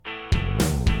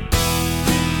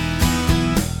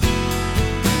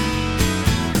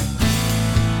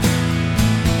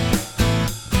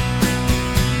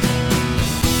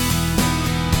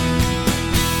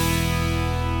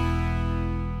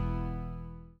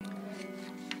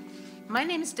My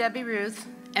name is Debbie Ruth,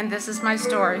 and this is my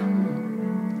story.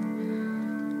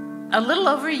 A little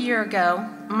over a year ago,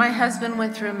 my husband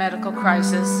went through a medical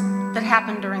crisis that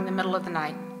happened during the middle of the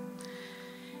night.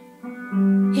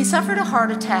 He suffered a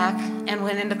heart attack and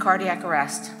went into cardiac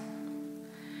arrest.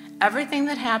 Everything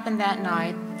that happened that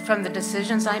night, from the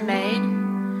decisions I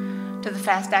made, to the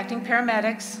fast-acting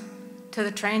paramedics, to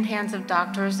the trained hands of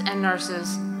doctors and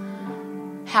nurses,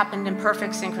 happened in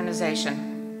perfect synchronization.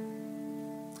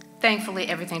 Thankfully,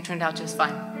 everything turned out just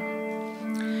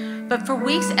fine. But for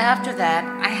weeks after that,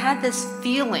 I had this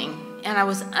feeling, and I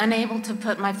was unable to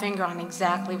put my finger on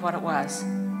exactly what it was.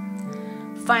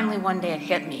 Finally, one day it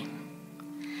hit me.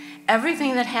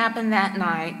 Everything that happened that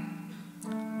night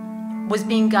was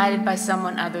being guided by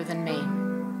someone other than me.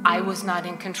 I was not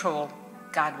in control.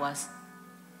 God was.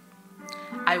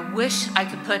 I wish I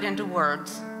could put into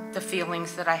words the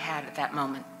feelings that I had at that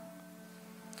moment.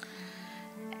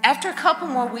 After a couple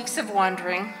more weeks of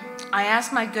wondering, I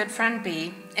asked my good friend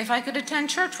B if I could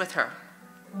attend church with her.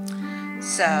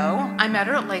 So I met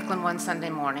her at Lakeland one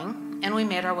Sunday morning, and we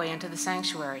made our way into the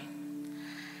sanctuary.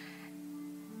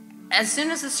 As soon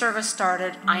as the service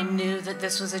started, I knew that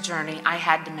this was a journey I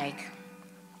had to make.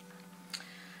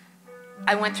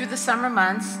 I went through the summer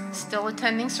months, still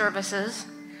attending services,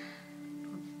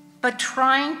 but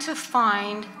trying to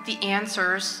find the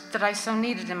answers that I so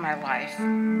needed in my life,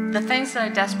 the things that I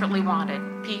desperately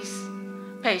wanted: peace,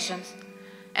 patience,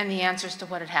 and the answers to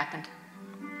what had happened.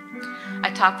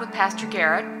 I talked with Pastor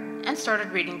Garrett and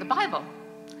started reading the Bible.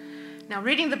 Now,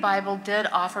 reading the Bible did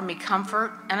offer me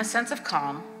comfort and a sense of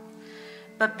calm,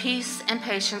 but peace and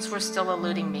patience were still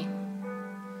eluding me.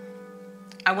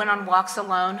 I went on walks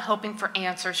alone, hoping for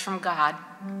answers from God,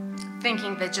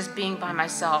 thinking that just being by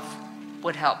myself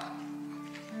would help.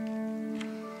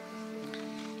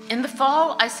 In the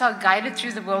fall, I saw Guided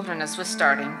Through the Wilderness was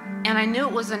starting, and I knew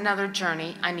it was another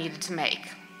journey I needed to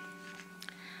make.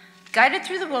 Guided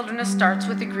Through the Wilderness starts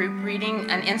with the group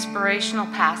reading an inspirational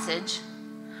passage,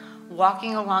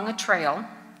 walking along a trail,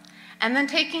 and then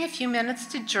taking a few minutes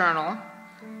to journal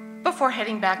before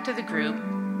heading back to the group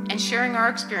and sharing our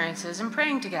experiences and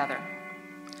praying together.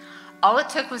 All it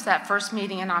took was that first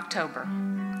meeting in October.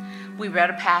 We read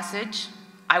a passage,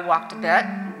 I walked a bit,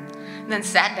 then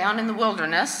sat down in the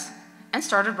wilderness and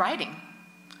started writing.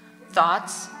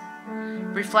 Thoughts,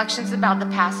 reflections about the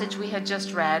passage we had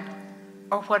just read,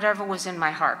 or whatever was in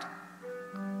my heart.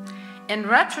 In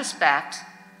retrospect,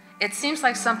 it seems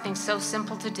like something so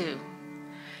simple to do.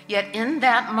 Yet in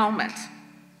that moment,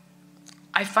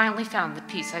 I finally found the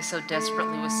peace I so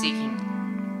desperately was seeking.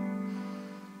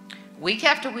 Week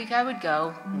after week I would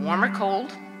go, warm or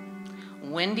cold,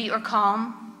 windy or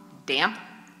calm, damp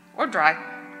or dry,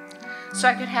 so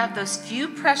I could have those few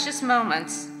precious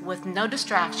moments with no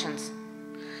distractions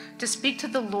to speak to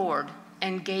the Lord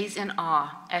and gaze in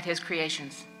awe at his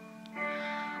creations.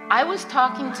 I was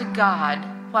talking to God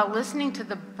while listening to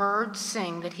the birds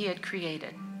sing that he had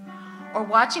created, or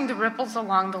watching the ripples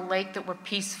along the lake that were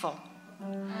peaceful,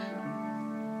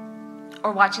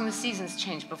 or watching the seasons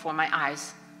change before my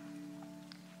eyes.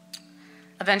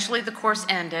 Eventually the course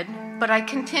ended, but I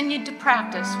continued to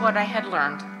practice what I had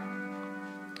learned.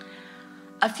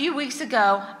 A few weeks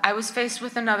ago, I was faced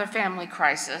with another family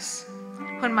crisis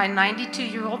when my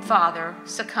 92-year-old father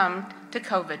succumbed to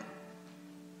COVID.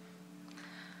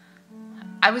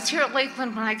 I was here at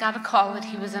Lakeland when I got a call that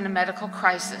he was in a medical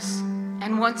crisis,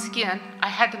 and once again, I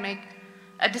had to make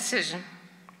a decision.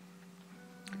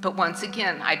 But once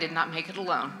again, I did not make it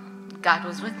alone. God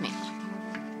was with me.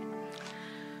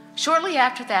 Shortly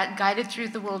after that, Guided Through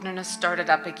the Wilderness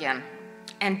started up again.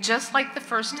 And just like the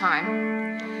first time,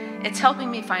 it's helping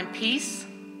me find peace,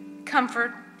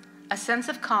 comfort, a sense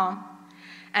of calm,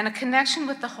 and a connection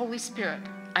with the Holy Spirit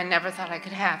I never thought I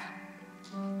could have.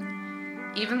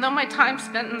 Even though my time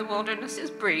spent in the wilderness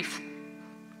is brief,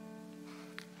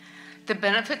 the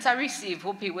benefits I receive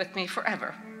will be with me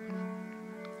forever.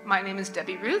 My name is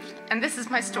Debbie Ruth, and this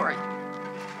is my story.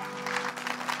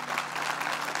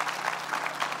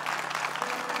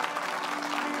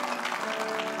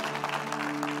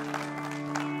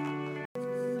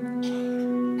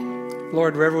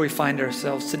 Lord, wherever we find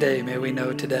ourselves today, may we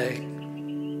know today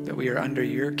that we are under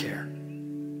your care.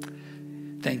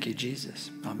 Thank you,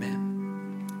 Jesus. Amen.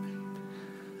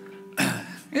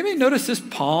 Anybody notice this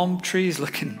palm tree is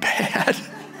looking bad?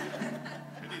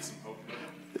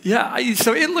 Yeah,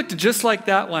 so it looked just like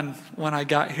that one when I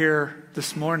got here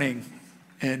this morning.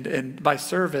 And by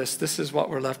service, this is what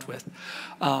we're left with.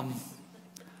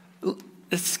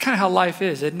 It's kind of how life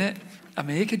is, isn't it? I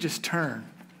mean, it could just turn.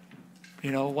 You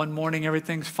know, one morning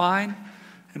everything's fine,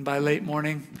 and by late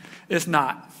morning, it's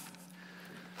not.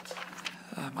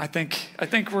 I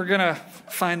think we're going to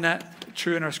find that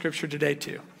true in our scripture today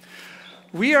too.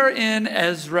 We are in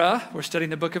Ezra. We're studying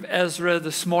the book of Ezra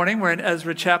this morning. We're in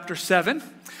Ezra chapter 7.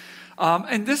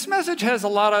 And this message has a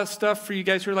lot of stuff for you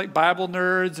guys who are like Bible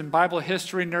nerds and Bible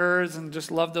history nerds and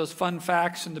just love those fun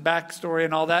facts and the backstory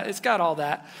and all that. It's got all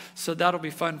that. So that'll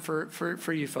be fun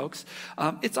for you folks.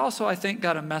 It's also, I think,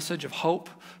 got a message of hope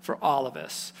for all of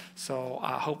us. So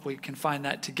I hope we can find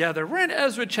that together. We're in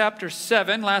Ezra chapter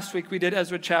 7. Last week we did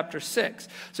Ezra chapter 6.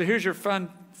 So here's your fun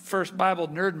first Bible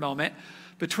nerd moment.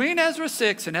 Between Ezra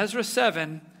 6 and Ezra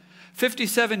 7,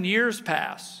 57 years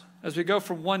pass. As we go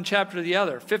from one chapter to the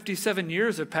other, 57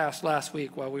 years have passed last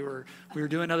week while we were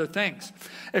doing other things.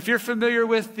 If you're familiar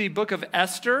with the book of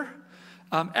Esther,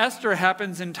 Esther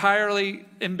happens entirely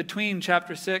in between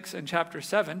chapter 6 and chapter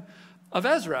 7 of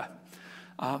Ezra.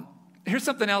 Here's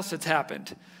something else that's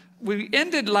happened. We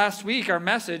ended last week our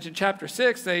message in chapter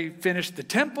 6. They finished the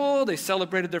temple. They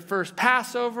celebrated their first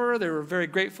Passover. They were very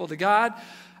grateful to God.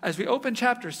 As we open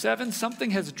chapter 7, something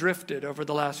has drifted over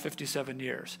the last 57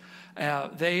 years.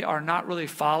 They are not really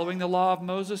following the law of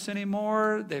Moses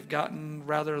anymore. They've gotten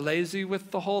rather lazy with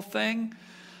the whole thing.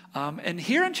 And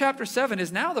here in chapter 7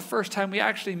 is now the first time we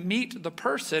actually meet the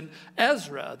person,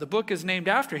 Ezra. The book is named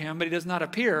after him, but he does not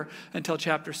appear until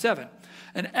chapter 7.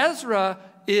 And Ezra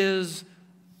is...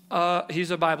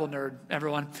 he's a Bible nerd,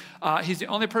 everyone. He's the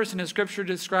only person in Scripture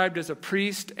described as a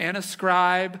priest and a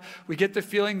scribe. We get the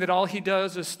feeling that all he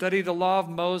does is study the law of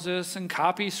Moses and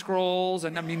copy scrolls.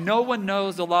 And I mean, no one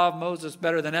knows the law of Moses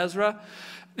better than Ezra.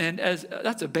 And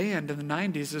that's a band in the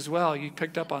 90s as well. You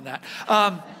picked up on that.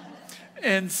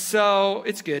 And so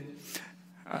it's good.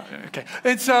 Okay.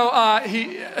 And so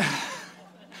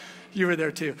you were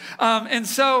there too. And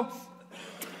so...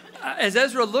 as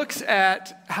Ezra looks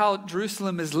at how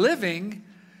Jerusalem is living,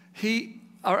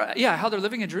 how they're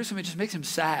living in Jerusalem, it just makes him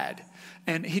sad.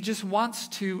 And he just wants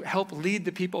to help lead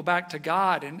the people back to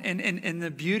God and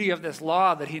the beauty of this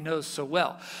law that he knows so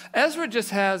well. Ezra just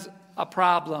has a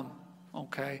problem,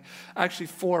 okay? Actually,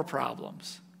 4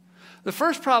 problems. The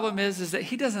first problem is that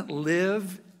he doesn't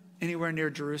live anywhere near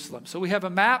Jerusalem. So we have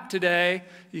a map today.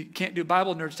 You can't do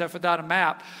Bible nerd stuff without a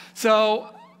map.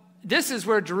 So... this is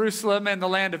where Jerusalem and the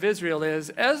land of Israel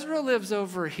is. Ezra lives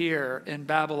over here in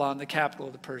Babylon, the capital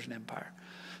of the Persian Empire.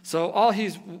 So all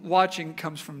he's watching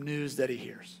comes from news that he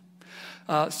hears.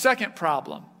 Second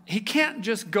problem, he can't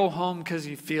just go home because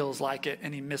he feels like it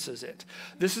and he misses it.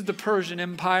 This is the Persian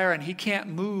Empire, and he can't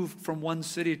move from one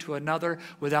city to another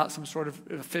without some sort of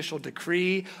official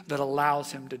decree that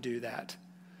allows him to do that.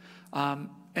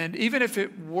 And even if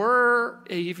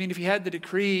he had the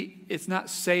decree, it's not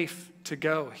safe to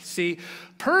go. See,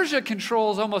 Persia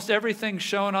controls almost everything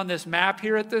shown on this map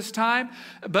here at this time,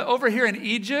 but over here in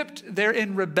Egypt, they're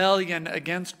in rebellion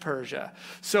against Persia.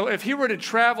 So if he were to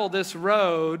travel this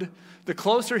road, the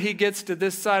closer he gets to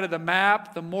this side of the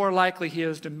map, the more likely he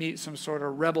is to meet some sort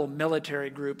of rebel military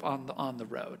group on the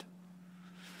road.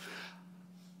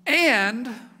 And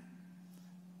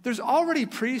there's already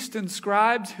priests and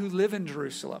scribes who live in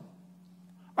Jerusalem.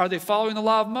 Are they following the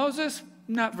law of Moses?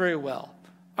 Not very well.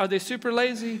 Are they super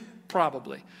lazy?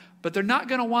 Probably. But they're not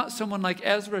going to want someone like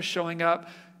Ezra showing up,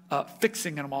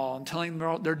 fixing them all and telling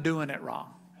them they're doing it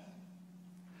wrong.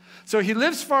 So he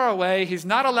lives far away. He's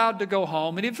not allowed to go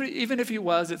home. And even if he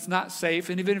was, it's not safe.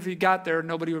 And even if he got there,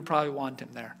 nobody would probably want him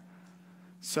there.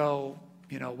 So,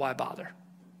 why bother?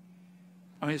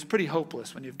 I mean, it's pretty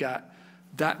hopeless when you've got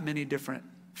that many different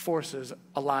forces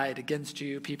allied against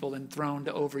you, people enthroned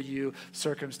over you,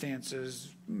 circumstances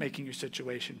making your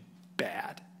situation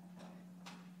bad.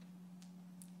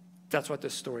 That's what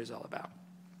this story is all about.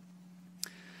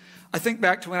 I think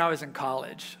back to when I was in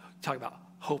college, talk about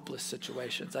hopeless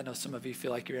situations. I know some of you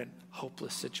feel like you're in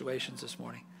hopeless situations this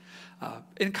morning.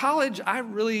 In college, I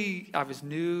was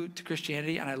new to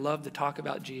Christianity, and I loved to talk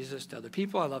about Jesus to other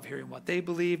people. I love hearing what they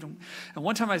believed. And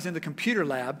one time I was in the computer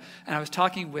lab, and I was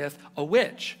talking with a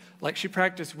witch. Like, she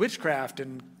practiced witchcraft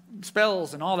and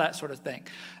spells and all that sort of thing.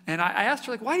 And I asked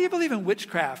her, why do you believe in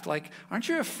witchcraft? Aren't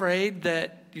you afraid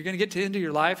that you're going to get to the end of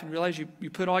your life and realize you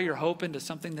put all your hope into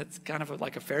something that's kind of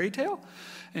like a fairy tale?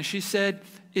 And she said,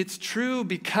 it's true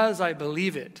because I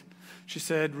believe it. She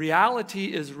said,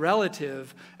 reality is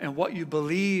relative, and what you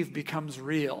believe becomes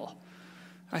real.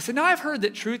 I said, no, I've heard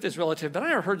that truth is relative, but I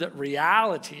never heard that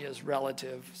reality is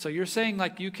relative. So you're saying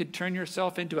you could turn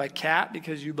yourself into a cat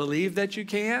because you believe that you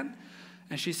can?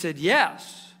 And she said,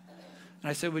 yes. And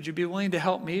I said, would you be willing to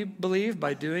help me believe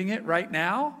by doing it right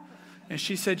now? And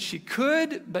she said she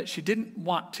could, but she didn't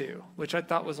want to, which I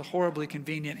thought was a horribly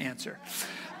convenient answer.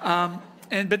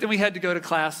 But then we had to go to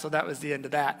class, so that was the end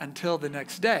of that until the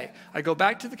next day. I go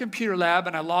back to the computer lab,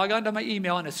 and I log onto my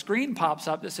email, and a screen pops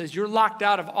up that says, you're locked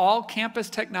out of all campus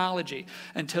technology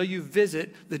until you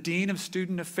visit the Dean of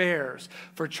Student Affairs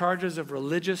for charges of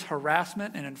religious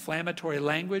harassment and inflammatory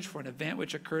language for an event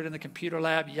which occurred in the computer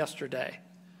lab yesterday.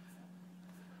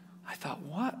 I thought,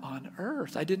 what on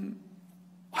earth? I didn't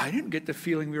get the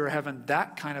feeling we were having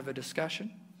that kind of a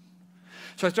discussion.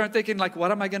 So I started thinking, like,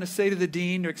 what am I going to say to the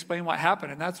dean to explain what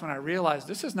happened? And that's when I realized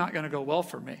this is not going to go well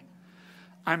for me.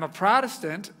 I'm a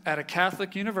Protestant at a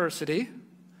Catholic university.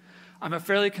 I'm a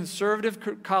fairly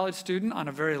conservative college student on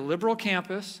a very liberal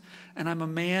campus, and I'm a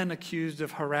man accused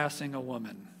of harassing a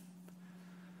woman.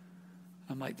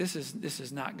 I'm like, this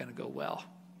is not going to go well.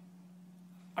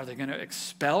 Are they going to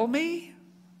expel me?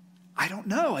 I don't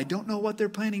know. I don't know what they're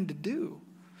planning to do.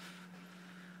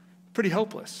 Pretty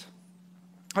hopeless.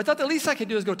 I thought the least I could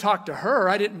do is go talk to her.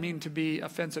 I didn't mean to be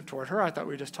offensive toward her. I thought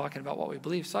we were just talking about what we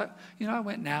believe. So I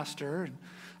went and asked her, and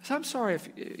I said, I'm sorry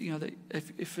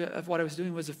if what I was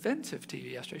doing was offensive to you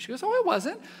yesterday. She goes, oh, it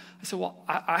wasn't. I said, well,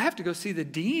 I have to go see the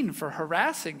dean for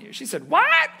harassing you. She said,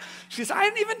 what? She says, I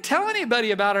didn't even tell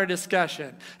anybody about our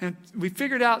discussion. And we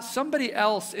figured out somebody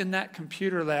else in that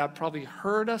computer lab probably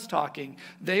heard us talking.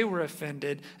 They were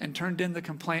offended and turned in the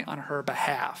complaint on her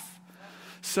behalf.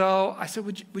 So I said,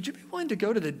 would you be willing to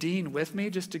go to the dean with me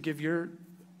just to give your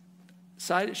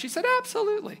side? She said,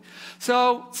 absolutely.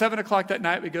 So 7 o'clock that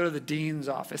night, we go to the dean's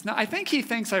office. Now, I think he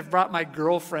thinks I've brought my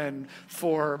girlfriend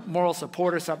for moral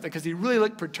support or something because he really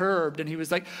looked perturbed. And he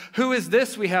was like, who is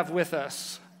this we have with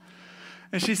us?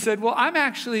 And she said, well, I'm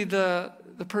actually the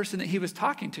person that he was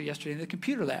talking to yesterday in the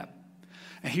computer lab.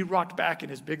 And he rocked back in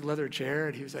his big leather chair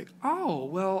and he was like, oh,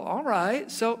 well, all right.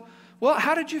 So, well,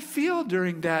 how did you feel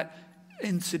during that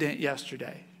incident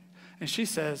yesterday? And she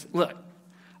says, look,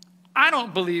 I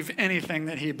don't believe anything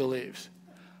that he believes,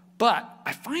 but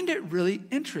I find it really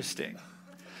interesting.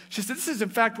 She said, this is in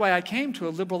fact why I came to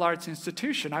a liberal arts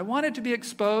institution. I wanted to be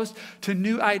exposed to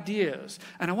new ideas,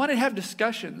 and I wanted to have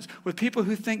discussions with people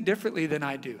who think differently than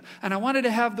I do, and I wanted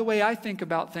to have the way I think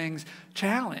about things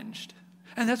challenged.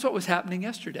 And that's what was happening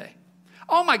yesterday.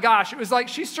 Oh my gosh, it was like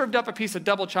she served up a piece of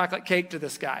double chocolate cake to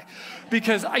this guy.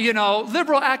 Because,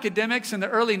 liberal academics in the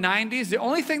early 90s, the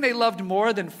only thing they loved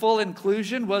more than full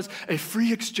inclusion was a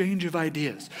free exchange of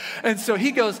ideas. And so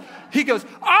he goes,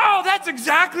 oh, that's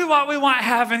exactly what we want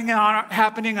happening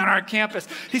on our campus.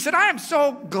 He said, I am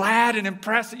so glad and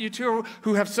impressed that you two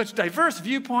who have such diverse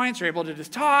viewpoints are able to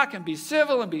just talk and be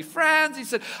civil and be friends. He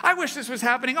said, I wish this was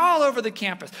happening all over the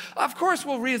campus. Of course,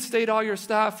 we'll reinstate all your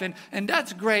stuff, and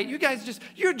that's great. You guys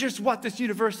you're just what this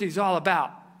university is all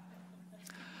about.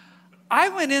 I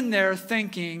went in there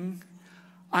thinking,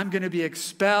 I'm going to be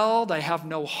expelled. I have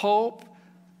no hope.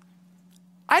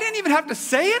 I didn't even have to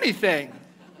say anything.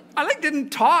 I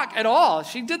didn't talk at all.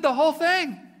 She did the whole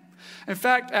thing. In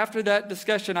fact, after that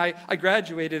discussion, I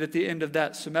graduated at the end of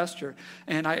that semester,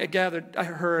 and I gathered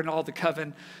her and all the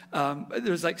coven.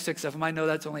 There was like 6 of them. I know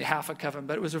that's only half a coven,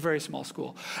 but it was a very small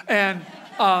school. And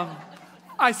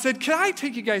I said, can I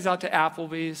take you guys out to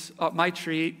Applebee's, my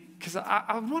treat? Because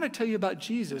I want to tell you about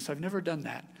Jesus. I've never done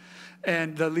that.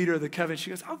 And the leader of the coven, she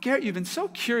goes, oh, Garrett, you've been so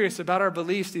curious about our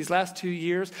beliefs these last 2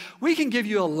 years. We can give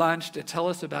you a lunch to tell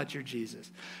us about your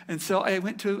Jesus. And so I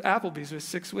went to Applebee's with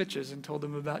 6 witches and told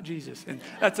them about Jesus. And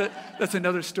that's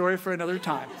another story for another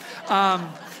time.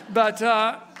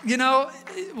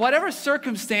 Whatever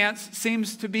circumstance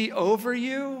seems to be over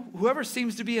you, whoever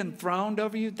seems to be enthroned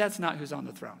over you, that's not who's on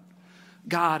the throne.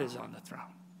 God is on the throne.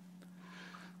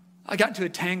 I got into a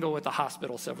tangle with the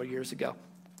hospital several years ago.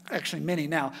 Actually, many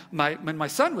now. When my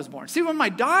son was born. See, when my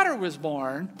daughter was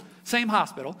born, same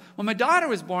hospital. When my daughter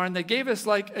was born, they gave us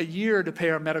like a year to pay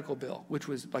our medical bill, which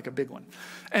was like a big one.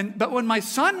 But when my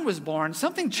son was born,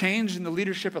 something changed in the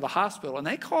leadership of the hospital. And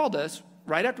they called us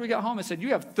right after we got home and said, you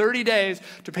have 30 days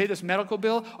to pay this medical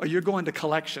bill or you're going to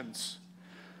collections.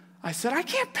 I said, I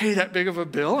can't pay that big of a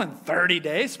bill in 30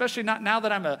 days, especially not now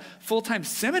that I'm a full-time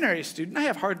seminary student. I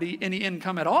have hardly any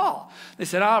income at all. They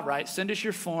said, all right, send us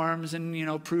your forms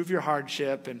and, prove your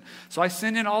hardship. And so I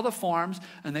sent in all the forms,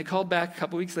 and they called back a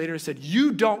couple weeks later and said,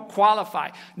 you don't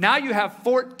qualify. Now you have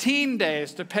 14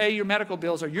 days to pay your medical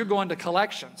bills or you're going to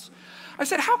collections. I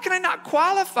said, how can I not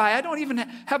qualify? I don't even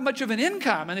have much of an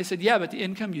income. And they said, yeah, but the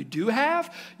income you do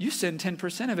have, you send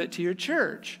 10% of it to your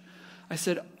church. I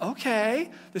said,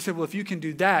 okay. They said, well, if you can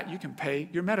do that, you can pay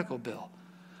your medical bill.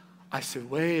 I said,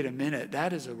 wait a minute,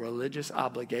 that is a religious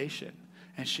obligation.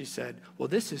 And she said, well,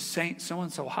 this is Saint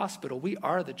So-and-so Hospital. We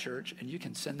are the church, and you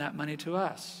can send that money to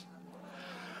us.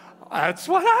 That's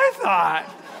what I thought.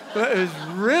 But it was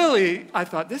really, I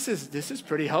thought, this is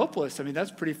pretty hopeless. I mean,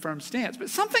 that's a pretty firm stance. But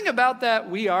something about that,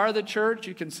 we are the church,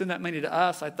 you can send that money to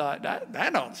us, I thought,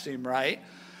 that don't seem right.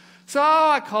 So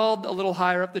I called a little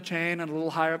higher up the chain and a little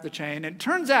higher up the chain. And it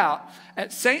turns out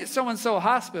at St. So-and-so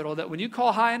Hospital that when you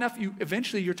call high enough,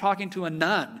 eventually you're talking to a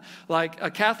nun. Like a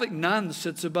Catholic nun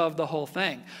sits above the whole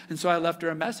thing. And so I left her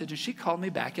a message and she called me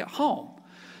back at home.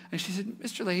 And she said,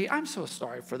 Mr. Leahy, I'm so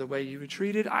sorry for the way you were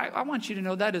treated. I want you to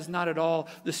know that is not at all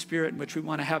the spirit in which we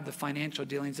want to have the financial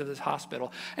dealings of this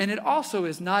hospital. And it also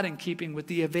is not in keeping with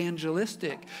the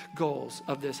evangelistic goals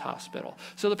of this hospital.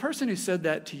 So the person who said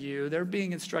that to you, they're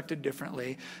being instructed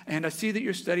differently. And I see that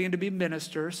you're studying to be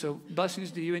minister, so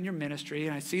blessings to you in your ministry.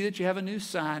 And I see that you have a new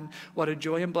son. What a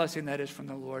joy and blessing that is from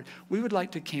the Lord. We would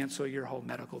like to cancel your whole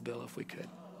medical bill if we could.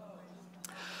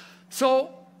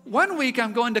 So one week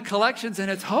I'm going to collections and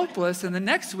it's hopeless. And the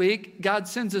next week, God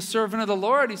sends a servant of the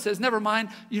Lord. He says, never mind,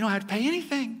 you don't have to pay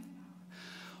anything.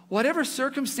 Whatever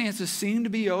circumstances seem to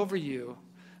be over you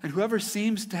and whoever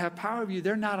seems to have power over you,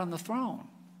 they're not on the throne,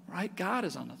 right? God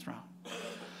is on the throne.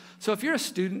 So if you're a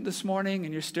student this morning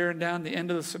and you're staring down the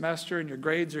end of the semester and your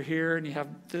grades are here and you have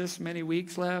this many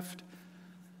weeks left,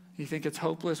 you think it's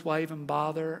hopeless, why even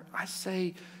bother? I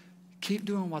say, keep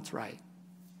doing what's right.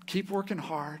 Keep working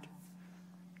hard.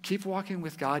 Keep walking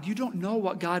with God. You don't know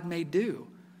what God may do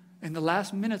in the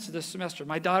last minutes of this semester.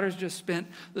 My daughter's just spent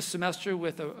the semester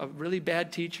with a really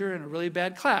bad teacher and a really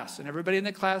bad class. And everybody in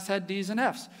the class had D's and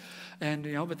F's.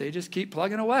 And, but they just keep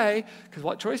plugging away because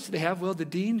what choice do they have? Well, the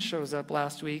dean shows up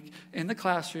last week in the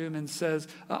classroom and says,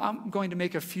 I'm going to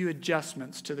make a few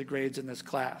adjustments to the grades in this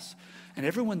class. And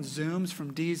everyone zooms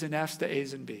from D's and F's to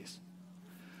A's and B's.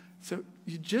 So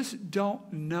you just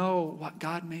don't know what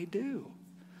God may do.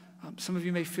 Some of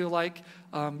you may feel like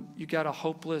you got a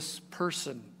hopeless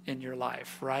person in your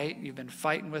life, right? You've been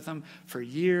fighting with them for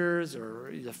years,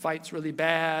 or the fight's really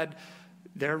bad,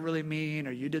 they're really mean,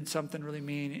 or you did something really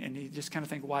mean, and you just kind of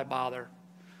think, why bother?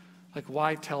 Like,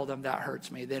 why tell them that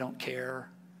hurts me? They don't care.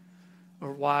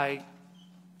 Or why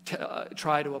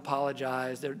try to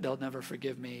apologize? They'll never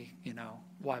forgive me,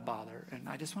 why bother? And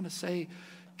I just want to say,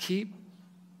 keep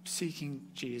seeking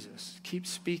Jesus. Keep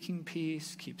speaking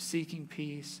peace. Keep seeking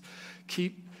peace.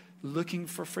 Keep looking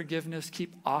for forgiveness.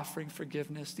 Keep offering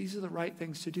forgiveness. These are the right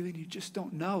things to do, and you just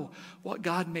don't know what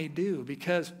God may do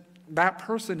because that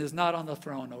person is not on the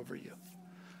throne over you.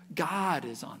 God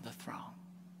is on the throne.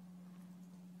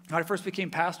 When I first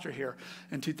became pastor here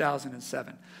in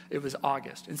 2007, it was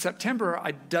August. In September,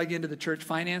 I dug into the church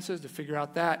finances to figure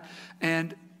out that,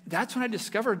 and that's when I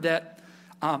discovered that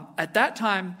at that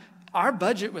time, our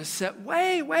budget was set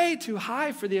way, way too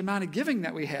high for the amount of giving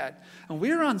that we had. And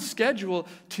we were on schedule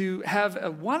to have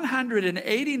a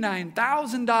 $189,000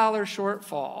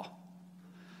 shortfall.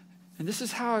 And this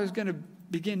is how I was going to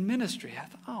begin ministry. I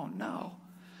thought, oh no.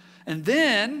 And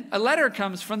then a letter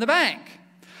comes from the bank.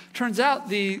 Turns out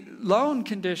the loan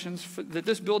conditions that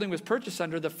this building was purchased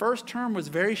under, the first term was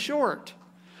very short.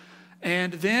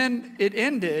 And then it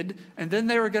ended, and then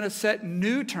they were going to set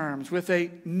new terms with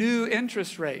a new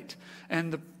interest rate.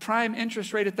 And the prime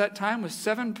interest rate at that time was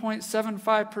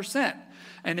 7.75%.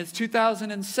 And it's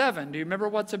 2007. Do you remember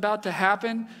what's about to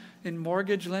happen in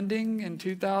mortgage lending in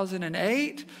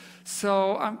 2008?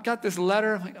 So I've got this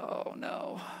letter. I'm like, oh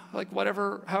no. Like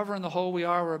however in the hole we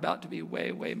are, we're about to be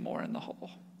way, way more in the hole.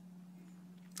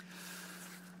 And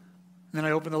then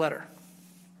I opened the letter.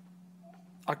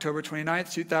 October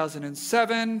 29th,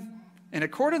 2007. In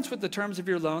accordance with the terms of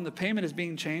your loan, the payment is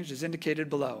being changed as indicated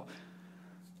below.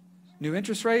 New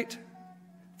interest rate,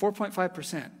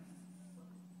 4.5%.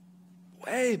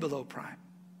 Way below prime.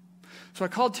 So I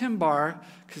called Tim Barr,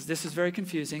 because this is very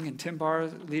confusing, and Tim Barr,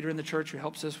 leader in the church who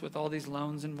helps us with all these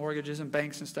loans and mortgages and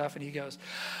banks and stuff, and he goes,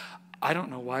 I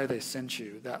don't know why they sent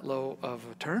you that low of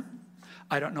a term.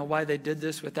 I don't know why they did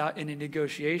this without any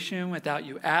negotiation, without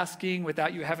you asking,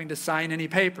 without you having to sign any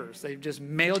papers. They've just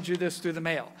mailed you this through the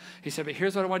mail. He said, but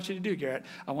here's what I want you to do, Garrett.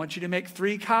 I want you to make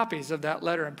 3 copies of that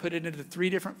letter and put it into 3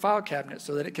 different file cabinets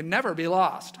so that it can never be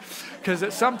lost. Because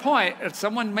at some point, if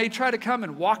someone may try to come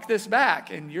and walk this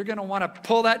back, and you're going to want to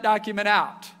pull that document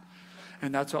out.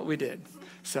 And that's what we did.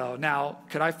 So now,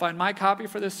 could I find my copy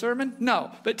for this sermon?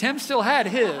 No, but Tim still had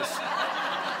his.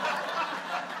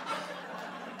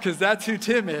 Because that's who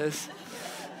Tim is.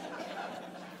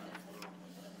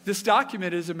 This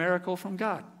document is a miracle from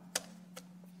God.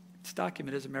 This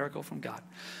document is a miracle from God.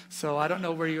 So I don't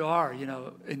know where you are,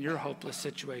 in your hopeless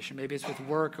situation. Maybe it's with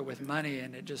work or with money,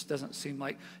 and it just doesn't seem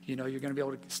like, you're going to be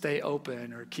able to stay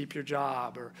open or keep your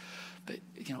job. But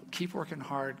keep working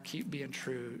hard. Keep being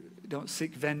true. Don't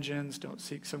seek vengeance. Don't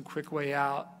seek some quick way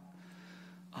out.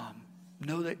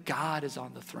 know that God is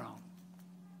on the throne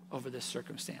over this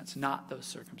circumstance, not those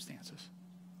circumstances.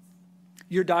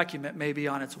 Your document may be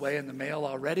on its way in the mail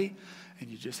already, and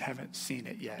you just haven't seen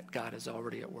it yet. God is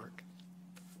already at work.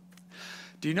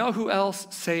 Do you know who else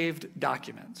saved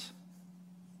documents?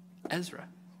 Ezra.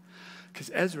 Because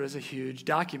Ezra is a huge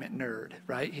document nerd,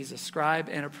 right? He's a scribe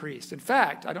and a priest. In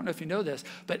fact, I don't know if you know this,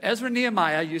 but Ezra and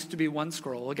Nehemiah used to be one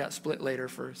scroll. It got split later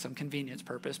for some convenience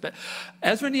purpose. But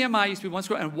Ezra and Nehemiah used to be one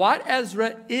scroll. And what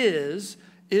Ezra is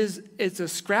it's a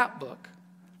scrapbook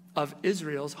of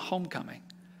Israel's homecoming.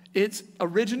 It's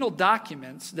original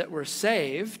documents that were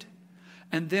saved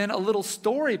and then a little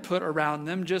story put around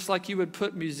them, just like you would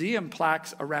put museum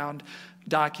plaques around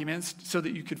documents so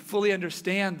that you could fully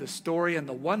understand the story and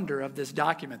the wonder of this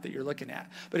document that you're looking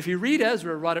at. But if you read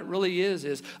Ezra, what it really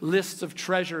is lists of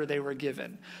treasure they were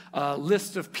given,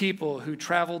 lists of people who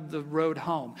traveled the road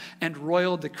home, and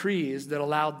royal decrees that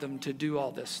allowed them to do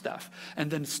all this stuff. And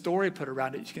then story put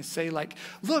around it. You can say like,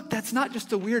 look, that's not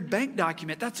just a weird bank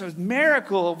document. That's a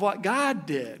miracle of what God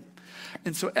did.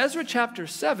 And so Ezra chapter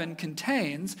 7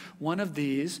 contains one of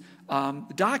these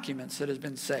documents that has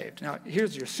been saved. Now,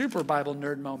 here's your super Bible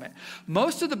nerd moment.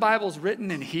 Most of the Bible is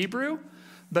written in Hebrew,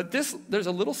 but there's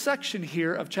a little section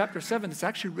here of chapter 7 that's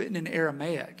actually written in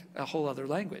Aramaic, a whole other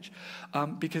language,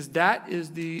 because that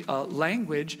is the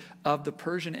language of the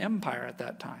Persian Empire at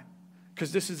that time.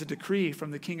 Because this is a decree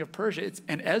from the king of Persia.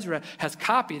 And Ezra has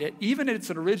copied it, even in its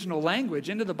original language,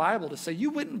 into the Bible to say, you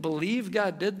wouldn't believe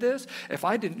God did this if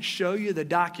I didn't show you the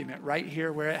document right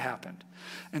here where it happened.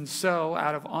 And so,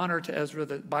 out of honor to Ezra,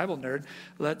 the Bible nerd,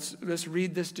 let's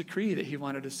read this decree that he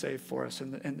wanted to save for us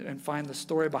and find the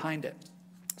story behind it.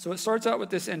 So it starts out with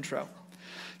this intro.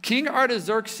 King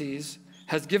Artaxerxes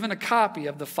has given a copy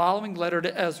of the following letter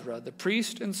to Ezra, the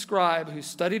priest and scribe who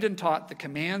studied and taught the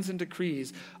commands and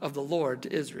decrees of the Lord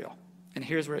to Israel. And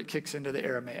here's where it kicks into the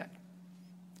Aramaic.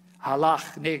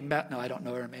 Halach, no, I don't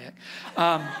know Aramaic.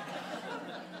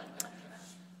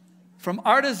 From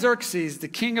Artaxerxes, the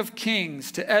king of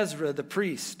kings, to Ezra, the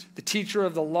priest, the teacher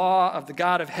of the law of the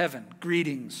God of heaven,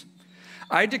 greetings.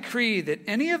 I decree that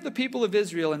any of the people of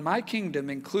Israel in my kingdom,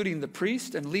 including the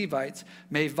priests and Levites,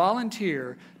 may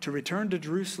volunteer to return to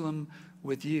Jerusalem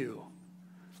with you.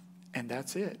 And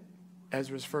that's it.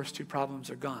 Ezra's first two problems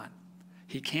are gone.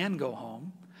 He can go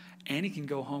home, and he can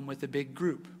go home with a big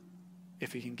group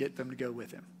if he can get them to go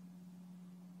with him.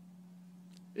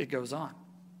 It goes on.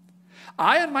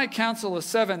 I and my council of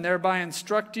 7 thereby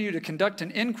instruct you to conduct an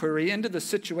inquiry into the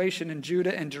situation in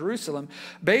Judah and Jerusalem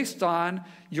based on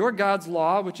your God's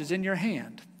law, which is in your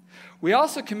hand. We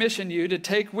also commission you to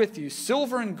take with you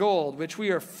silver and gold, which we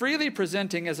are freely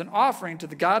presenting as an offering to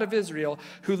the God of Israel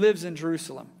who lives in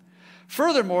Jerusalem.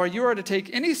 Furthermore, you are to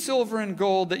take any silver and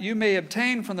gold that you may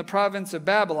obtain from the province of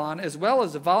Babylon, as well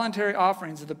as the voluntary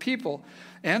offerings of the people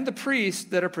and the priests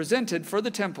that are presented for the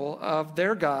temple of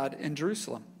their God in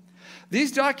Jerusalem.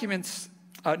 These donations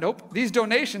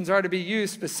are to be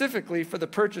used specifically for the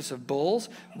purchase of bulls,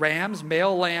 rams,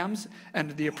 male lambs,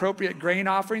 and the appropriate grain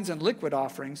offerings and liquid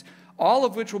offerings, all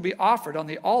of which will be offered on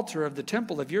the altar of the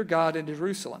temple of your God in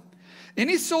Jerusalem.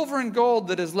 Any silver and gold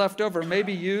that is left over may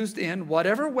be used in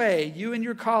whatever way you and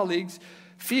your colleagues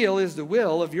feel is the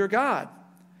will of your God.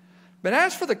 But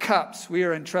as for the cups we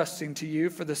are entrusting to you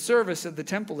for the service of the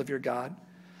temple of your God,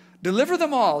 deliver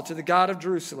them all to the God of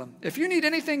Jerusalem. If you need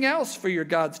anything else for your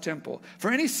God's temple, for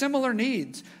any similar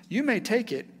needs, you may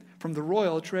take it from the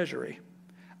royal treasury.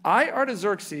 I,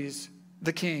 Artaxerxes,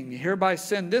 the king, hereby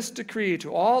send this decree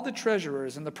to all the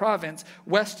treasurers in the province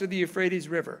west of the Euphrates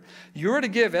River. You are to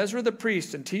give Ezra the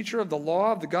priest and teacher of the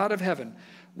law of the God of heaven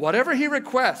whatever he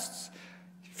requests.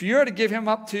 If you are to give him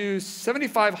up to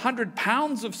 7,500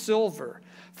 pounds of silver,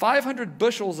 500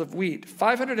 bushels of wheat,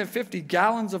 550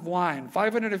 gallons of wine,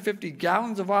 550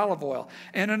 gallons of olive oil,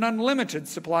 and an unlimited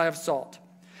supply of salt.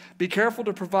 Be careful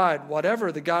to provide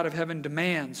whatever the God of heaven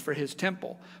demands for his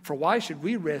temple, for why should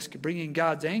we risk bringing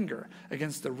God's anger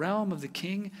against the realm of the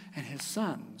king and his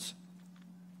sons?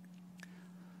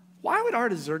 Why would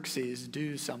Artaxerxes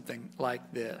do something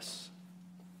like this?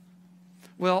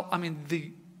 Well,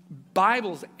 the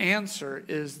Bible's answer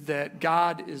is that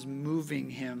God is moving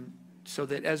him so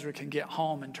that Ezra can get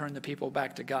home and turn the people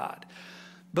back to God.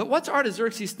 But what's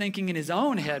Artaxerxes thinking in his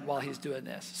own head while he's doing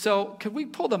this? So could we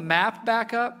pull the map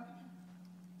back up?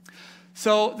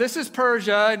 So this is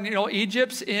Persia, and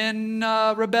Egypt's in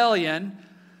rebellion.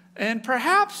 And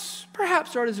perhaps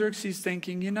Artaxerxes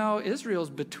thinking, Israel's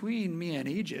between me and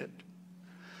Egypt.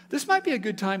 This might be a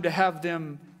good time to have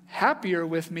them happier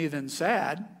with me than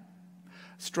sad,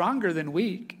 stronger than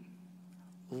weak,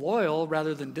 loyal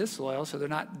rather than disloyal, so they're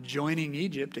not joining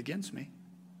Egypt against me.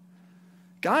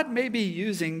 God may be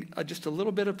using just a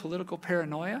little bit of political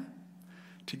paranoia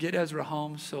to get Ezra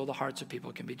home so the hearts of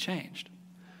people can be changed.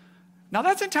 Now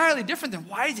that's entirely different than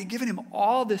why is he giving him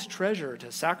all this treasure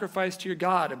to sacrifice to your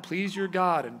God and please your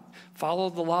God and follow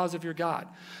the laws of your God?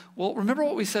 Well, remember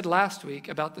what we said last week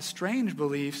about the strange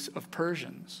beliefs of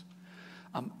Persians.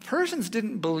 Persians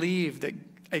didn't believe that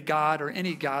a god or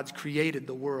any gods created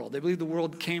the world. They believed the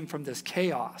world came from this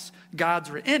chaos. Gods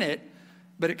were in it,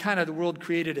 but the world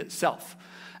created itself.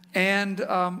 And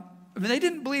they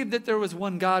didn't believe that there was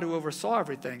one God who oversaw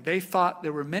everything. They thought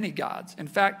there were many gods. In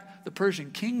fact, the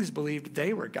Persian kings believed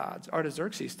they were gods.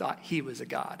 Artaxerxes thought he was a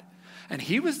god. And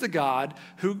he was the god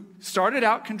who started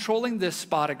out controlling this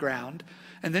spot of ground,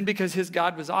 and then because his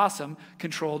God was awesome,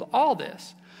 controlled all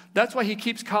this. That's why he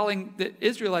keeps calling the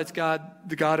Israelites God,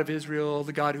 the God of Israel,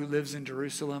 the God who lives in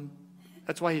Jerusalem.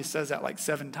 That's why he says that like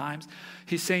 7 times.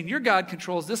 He's saying, your God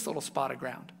controls this little spot of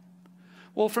ground.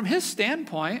 Well, from his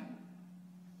standpoint,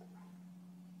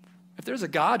 if there's a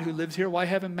God who lives here, why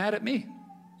have him mad at me?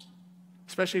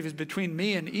 Especially if it's between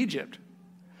me and Egypt.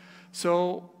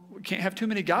 So we can't have too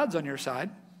many gods on your side.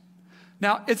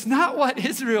 Now, it's not what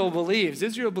Israel believes.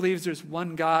 Israel believes there's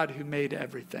one God who made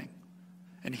everything,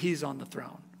 and he's on the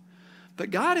throne. But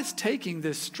God is taking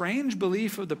this strange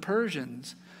belief of the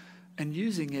Persians and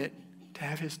using it to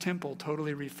have his temple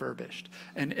totally refurbished.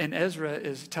 And Ezra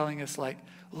is telling us, like,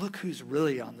 look who's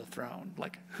really on the throne.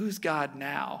 Like, who's God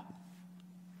now?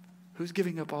 Who's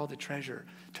giving up all the treasure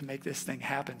to make this thing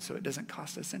happen so it doesn't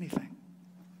cost us anything?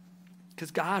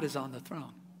 Because God is on the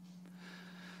throne.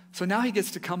 So now he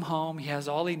gets to come home. He has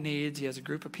all he needs. He has a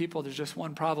group of people. There's just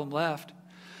one problem left.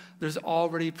 There's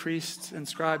already priests and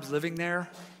scribes living there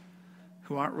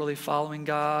who aren't really following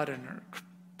God and are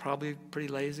probably pretty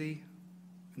lazy.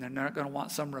 And they're not going to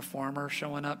want some reformer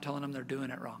showing up telling them they're doing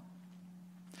it wrong.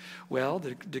 Well,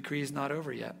 the decree is not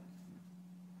over yet.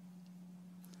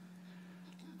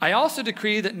 I also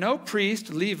decree that no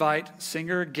priest, Levite,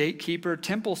 singer, gatekeeper,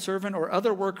 temple servant, or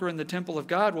other worker in the temple of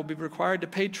God will be required to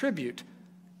pay tribute,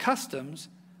 customs,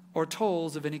 or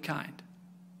tolls of any kind.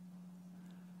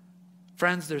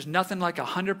 Friends, there's nothing like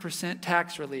 100%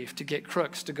 tax relief to get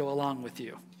crooks to go along with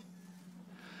you.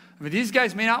 I mean, these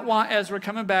guys may not want Ezra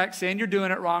coming back saying you're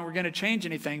doing it wrong, we're going to change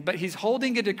anything, but he's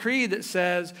holding a decree that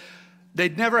says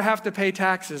they'd never have to pay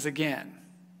taxes again.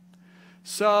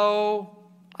 So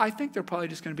I think they're probably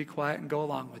just going to be quiet and go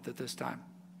along with it this time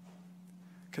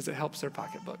because it helps their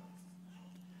pocketbook.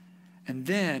 And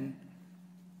then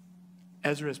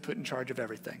Ezra is put in charge of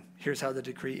everything. Here's how the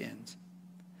decree ends.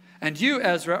 And you,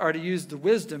 Ezra, are to use the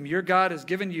wisdom your God has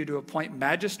given you to appoint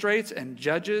magistrates and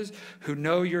judges who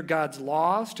know your God's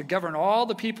laws, to govern all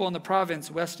the people in the province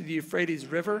west of the Euphrates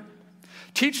River.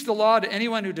 Teach the law to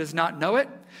anyone who does not know it.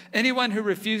 Anyone who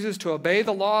refuses to obey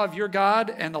the law of your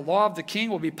God and the law of the king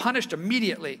will be punished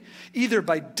immediately, either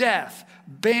by death,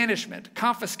 banishment,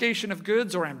 confiscation of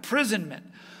goods, or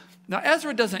imprisonment. Now,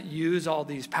 Ezra doesn't use all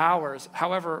these powers.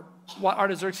 However, what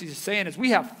Artaxerxes is saying is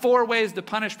we have 4 ways to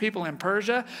punish people in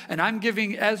Persia, and I'm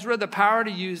giving Ezra the power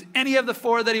to use any of the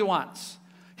 4 that he wants.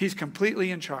 He's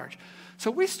completely in charge.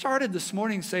 So we started this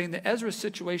morning saying that Ezra's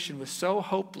situation was so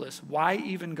hopeless, why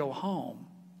even go home?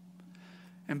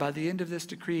 And by the end of this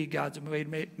decree, God's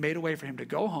made a way for him to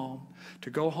go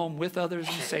home with others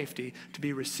in safety, to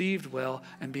be received well,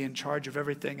 and be in charge of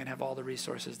everything and have all the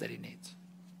resources that he needs.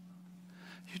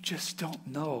 You just don't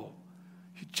know.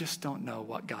 You just don't know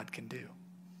what God can do.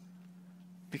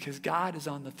 Because God is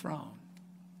on the throne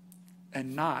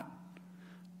and not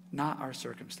our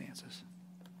circumstances.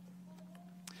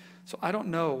 So I don't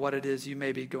know what it is you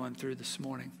may be going through this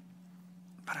morning,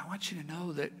 but I want you to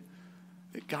know that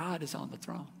God is on the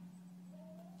throne.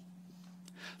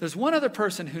 There's one other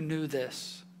person who knew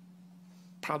this,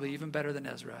 probably even better than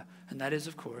Ezra, and that is,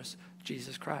 of course,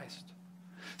 Jesus Christ.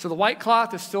 So the white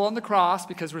cloth is still on the cross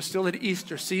because we're still in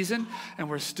Easter season, and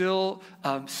we're still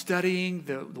studying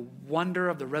the wonder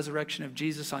of the resurrection of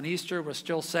Jesus on Easter. We're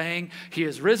still saying, he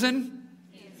is risen.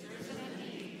 He is risen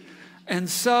indeed. And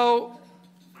so,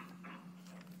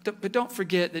 but don't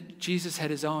forget that Jesus had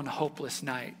his own hopeless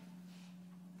night.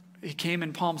 He came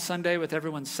in Palm Sunday with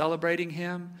everyone celebrating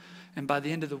him, and by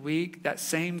the end of the week, that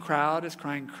same crowd is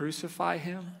crying, crucify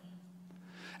him.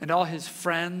 And all his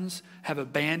friends have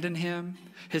abandoned him.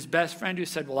 His best friend who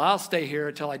said, well, I'll stay here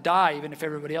until I die, even if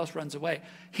everybody else runs away.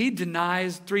 He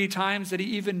denies 3 times that he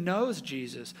even knows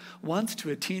Jesus. Once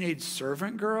to a teenage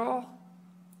servant girl.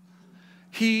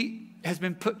 He has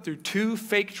been put through 2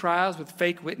 fake trials with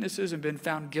fake witnesses and been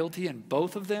found guilty in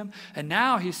both of them. And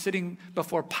now he's sitting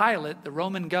before Pilate, the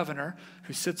Roman governor,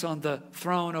 who sits on the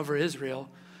throne over Israel.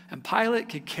 And Pilate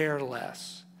could care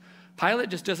less. Pilate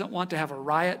just doesn't want to have a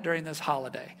riot during this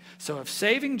holiday. So if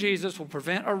saving Jesus will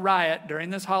prevent a riot during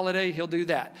this holiday, he'll do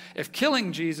that. If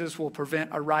killing Jesus will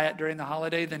prevent a riot during the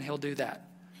holiday, then he'll do that.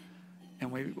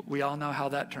 And we all know how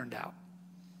that turned out.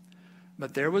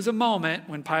 But there was a moment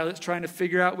when Pilate's trying to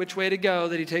figure out which way to go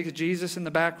that he takes Jesus in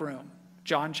the back room.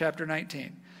 John chapter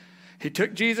 19. He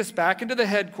took Jesus back into the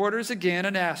headquarters again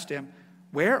and asked him,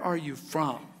 "Where are you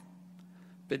from?"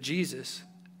 But Jesus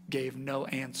gave no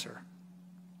answer.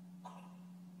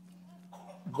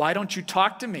 "Why don't you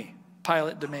talk to me?"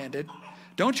 Pilate demanded.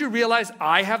 "Don't you realize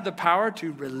I have the power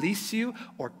to release you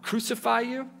or crucify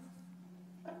you?"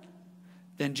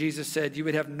 Then Jesus said, "You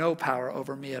would have no power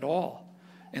over me at all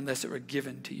unless it were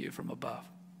given to you from above."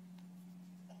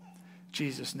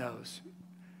 Jesus knows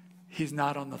he's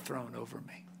not on the throne over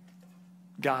me.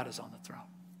 God is on the throne.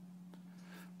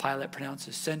 Pilate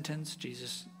pronounces sentence.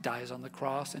 Jesus dies on the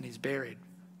cross and he's buried.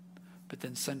 But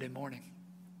then Sunday morning,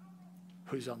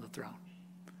 who's on the throne?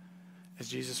 As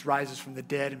Jesus rises from the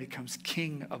dead and becomes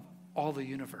king of all the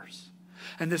universe.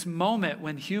 And this moment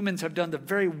when humans have done the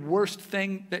very worst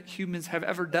thing that humans have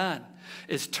ever done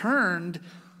is turned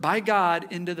by God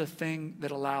into the thing that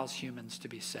allows humans to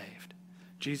be saved.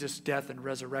 Jesus' death and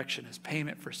resurrection as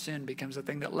payment for sin becomes the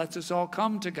thing that lets us all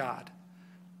come to God.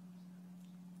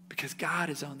 Because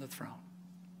God is on the throne.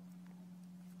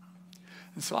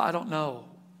 And so I don't know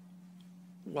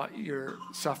what you're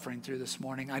suffering through this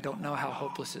morning. I don't know how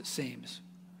hopeless it seems.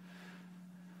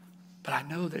 But I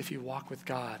know that if you walk with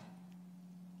God,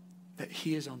 that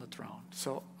he is on the throne.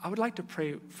 So I would like to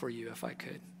pray for you if I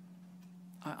could.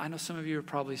 I know some of you are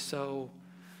probably so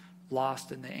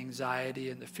lost in the anxiety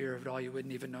and the fear of it all, you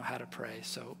wouldn't even know how to pray.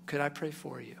 So could I pray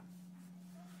for you?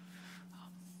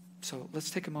 So let's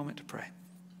take a moment to pray.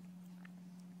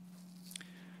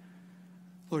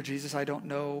 Lord Jesus, I don't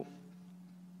know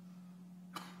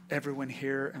everyone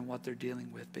here and what they're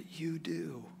dealing with, but you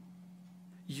do.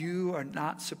 You are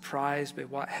not surprised by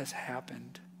what has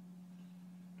happened.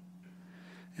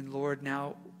 And Lord,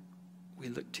 now we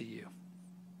look to you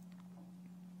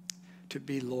to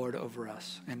be Lord over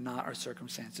us and not our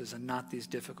circumstances and not these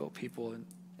difficult people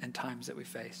and times that we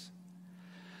face.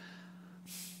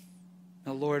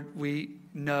 Now, Lord, we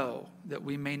know that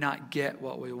we may not get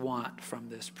what we want from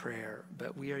this prayer,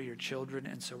 but we are your children,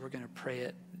 and so we're going to pray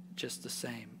it just the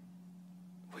same.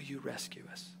 Will you rescue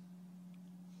us?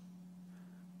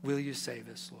 Will you save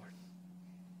us, Lord?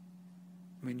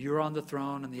 I mean, you're on the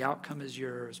throne and the outcome is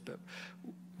yours, but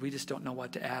we just don't know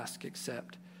what to ask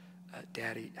except,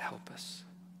 Daddy, help us.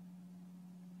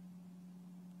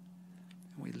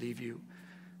 And we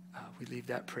leave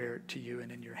that prayer to you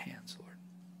and in your hands, Lord.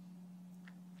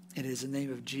 It is in the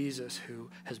name of Jesus, who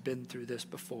has been through this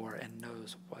before and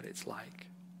knows what it's like.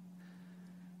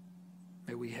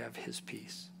 May we have his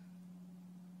peace.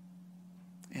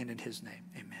 And in his name,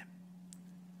 amen.